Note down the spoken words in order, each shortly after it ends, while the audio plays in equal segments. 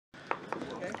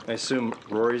I assume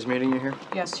Rory's meeting you here?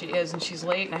 Yes, she is, and she's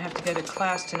late, and I have to go to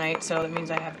class tonight, so that means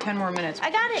I have 10 more minutes.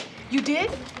 I got it. You did?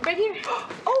 Right here.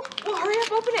 Oh, well, hurry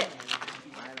up, open it.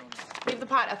 Leave the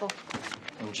pot, Ethel.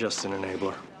 I'm just an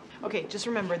enabler. Okay, just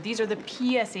remember, these are the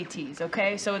PSATs,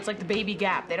 okay? So it's like the baby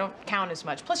gap. They don't count as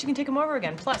much. Plus, you can take them over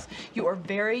again. Plus, you are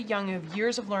very young. You have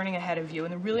years of learning ahead of you,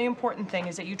 and the really important thing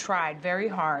is that you tried very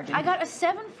hard. I got a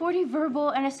 740 verbal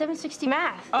and a 760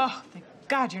 math. Oh, thank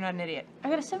God you're not an idiot. I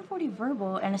got a 740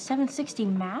 verbal and a 760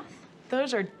 math?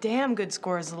 Those are damn good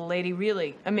scores, little lady,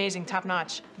 really. Amazing,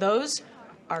 top-notch. Those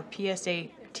are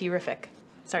PSA-terrific.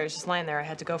 Sorry, I was just lying there. I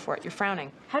had to go for it. You're frowning.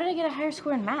 How did I get a higher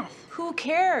score in math? Who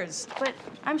cares? But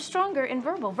I'm stronger in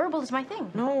verbal. Verbal is my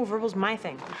thing. No, verbal's my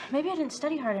thing. Maybe I didn't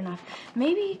study hard enough.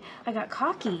 Maybe I got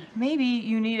cocky. Maybe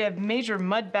you need a major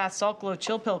mud bath salt glow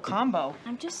chill pill combo.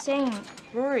 I'm just saying.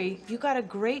 Rory, you got a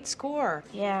great score.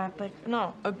 Yeah, but...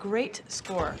 No, a great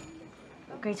score.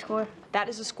 Great score? That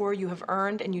is a score you have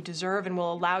earned and you deserve and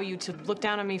will allow you to look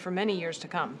down on me for many years to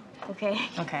come. Okay.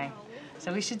 Okay.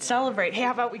 So we should celebrate. Hey,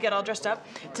 how about we get all dressed up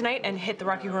tonight and hit the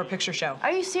Rocky Horror Picture Show?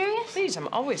 Are you serious? Please, I'm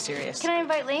always serious. Can I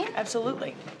invite Lane? Absolutely.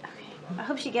 Okay. I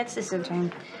hope she gets this in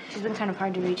time. She's been kind of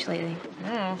hard to reach lately. I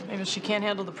don't know. Maybe she can't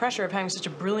handle the pressure of having such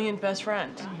a brilliant best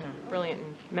friend. Brilliant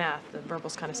in math. The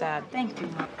verbal's kind of sad. Thank you.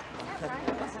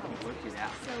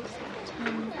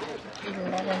 10,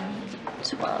 11,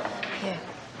 12. Yeah.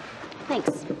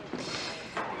 Thanks.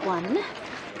 1,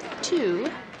 2,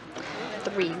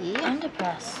 3. I'm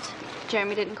depressed.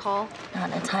 Jeremy didn't call?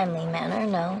 Not in a timely manner,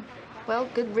 no. Well,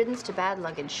 good riddance to bad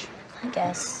luggage. I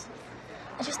guess.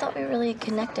 I just thought we really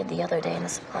connected the other day in the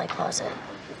supply closet.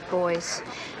 Boys,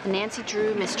 a Nancy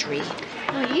Drew mystery.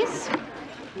 Louise?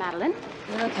 Madeline?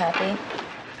 You look happy.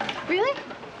 Really?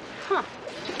 Huh.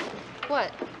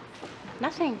 What?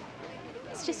 Nothing.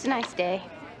 It's just a nice day.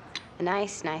 A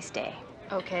nice, nice day.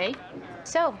 Okay.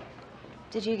 So,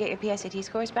 did you get your PSAT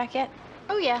scores back yet?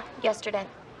 Oh, yeah, yesterday.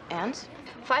 And?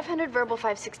 500 verbal,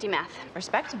 560 math.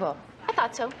 Respectable. I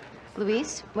thought so.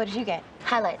 Louise, what did you get?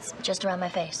 Highlights, just around my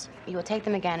face. You will take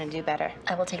them again and do better.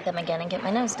 I will take them again and get my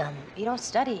nose done. You don't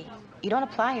study. You don't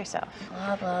apply yourself.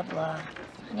 Blah, blah, blah.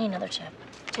 I need another chip.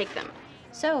 Take them.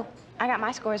 So, I got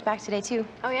my scores back today, too.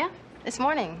 Oh, yeah? This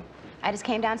morning. I just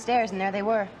came downstairs, and there they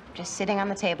were, just sitting on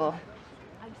the table.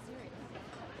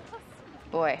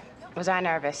 Boy, was I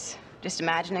nervous. Just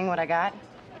imagining what I got.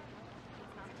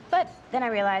 But then I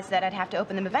realized that I'd have to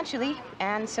open them eventually,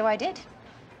 and so I did.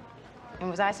 And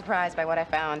was I surprised by what I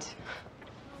found?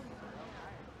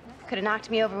 Could have knocked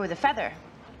me over with a feather.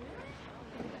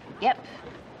 Yep,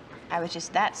 I was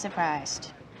just that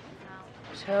surprised.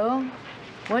 So,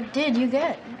 what did you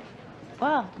get?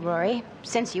 Well, Rory,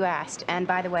 since you asked, and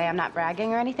by the way, I'm not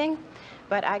bragging or anything,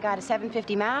 but I got a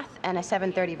 750 math and a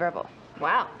 730 verbal.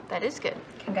 Wow, that is good.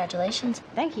 Congratulations.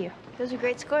 Thank you. Those are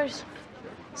great scores.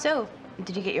 So,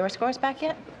 did you get your scores back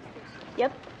yet?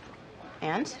 Yep.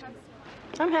 And?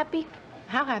 I'm happy.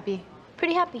 How happy?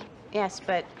 Pretty happy. Yes,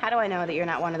 but how do I know that you're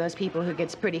not one of those people who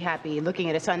gets pretty happy looking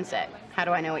at a sunset? How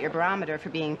do I know what your barometer for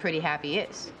being pretty happy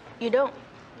is? You don't.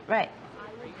 Right.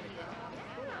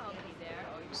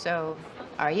 So,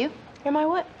 are you? Am I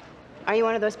what? Are you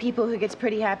one of those people who gets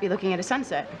pretty happy looking at a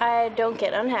sunset? I don't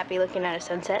get unhappy looking at a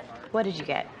sunset. What did you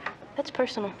get? That's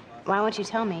personal. Why won't you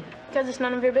tell me? Because it's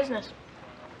none of your business.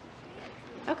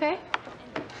 Okay.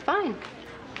 Fine.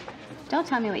 Don't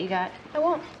tell me what you got. I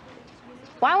won't.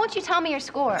 Why won't you tell me your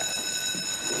score?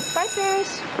 Bye,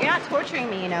 Paris. You're not torturing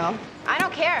me, you know. I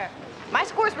don't care. My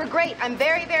scores were great. I'm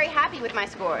very, very happy with my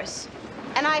scores.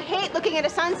 And I hate looking at a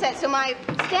sunset, so my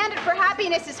standard for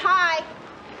happiness is high.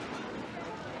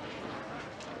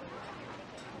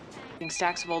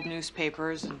 Stacks of old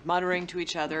newspapers, and muttering to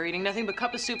each other, eating nothing but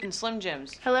cup of soup and Slim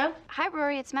Jims. Hello? Hi,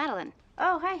 Rory. It's Madeline.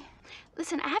 Oh, hi.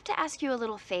 Listen, I have to ask you a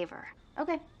little favor.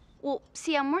 Okay. Well,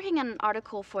 see, I'm working on an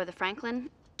article for the Franklin,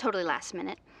 totally last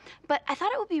minute, but I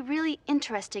thought it would be really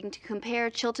interesting to compare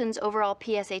Chilton's overall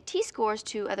PSAT scores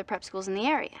to other prep schools in the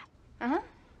area. Uh-huh.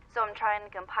 So I'm trying to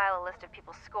compile a list of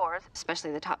people's scores,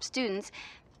 especially the top students,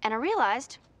 and I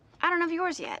realized I don't have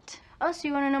yours yet. Oh, so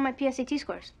you want to know my PSAT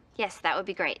scores? Yes, that would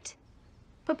be great.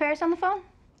 Put Paris on the phone?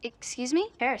 Excuse me?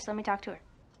 Paris, let me talk to her.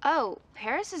 Oh,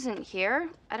 Paris isn't here.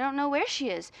 I don't know where she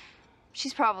is.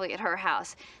 She's probably at her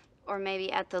house, or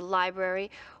maybe at the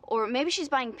library, or maybe she's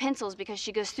buying pencils because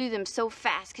she goes through them so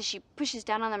fast because she pushes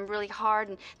down on them really hard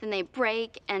and then they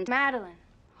break and... Madeline.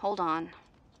 Hold on.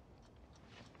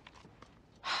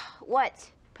 What?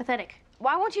 Pathetic.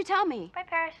 Why won't you tell me? Bye,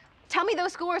 Paris. Tell me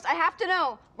those scores. I have to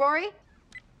know. Rory,